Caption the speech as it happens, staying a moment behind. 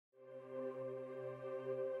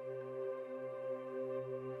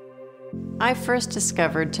I first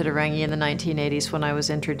discovered Titirangi in the 1980s when I was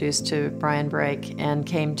introduced to Brian Brake and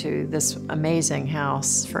came to this amazing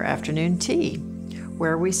house for afternoon tea,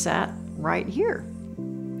 where we sat right here.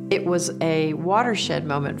 It was a watershed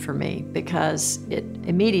moment for me because it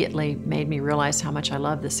immediately made me realize how much I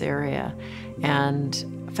love this area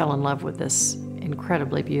and fell in love with this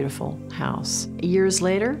incredibly beautiful house. Years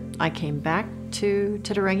later, I came back to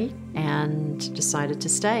Titirangi and decided to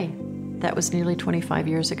stay. That was nearly 25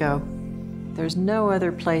 years ago. There's no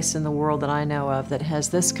other place in the world that I know of that has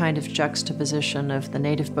this kind of juxtaposition of the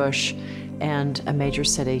native bush and a major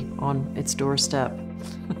city on its doorstep.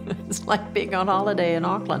 It's like being on holiday in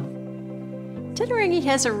Auckland. Titirangi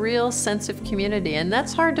has a real sense of community, and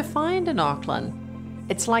that's hard to find in Auckland.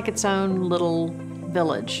 It's like its own little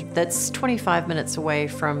village that's 25 minutes away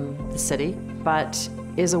from the city, but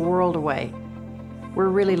is a world away. We're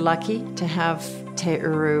really lucky to have Te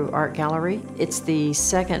Uru Art Gallery. It's the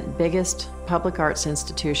second biggest public arts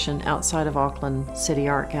institution outside of Auckland City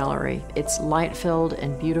Art Gallery. It's light-filled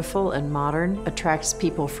and beautiful and modern, attracts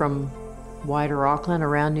people from wider Auckland,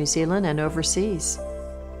 around New Zealand, and overseas.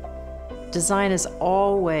 Design has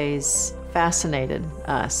always fascinated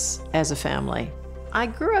us as a family. I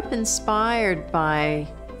grew up inspired by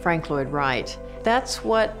Frank Lloyd Wright. That's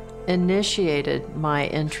what initiated my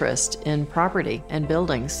interest in property and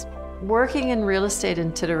buildings. Working in real estate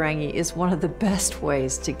in Titirangi is one of the best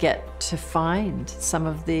ways to get to find some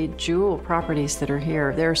of the jewel properties that are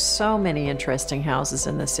here. There are so many interesting houses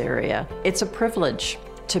in this area. It's a privilege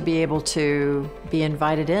to be able to be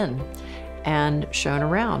invited in and shown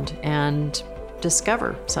around and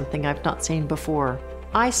discover something I've not seen before.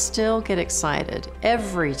 I still get excited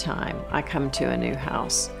every time I come to a new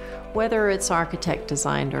house, whether it's architect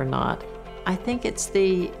designed or not. I think it's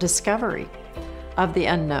the discovery of the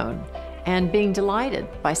unknown and being delighted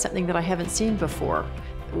by something that I haven't seen before.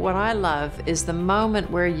 What I love is the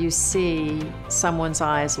moment where you see someone's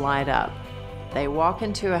eyes light up. They walk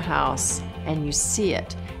into a house and you see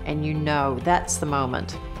it and you know that's the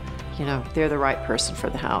moment. You know, they're the right person for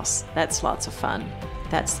the house. That's lots of fun.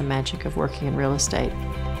 That's the magic of working in real estate.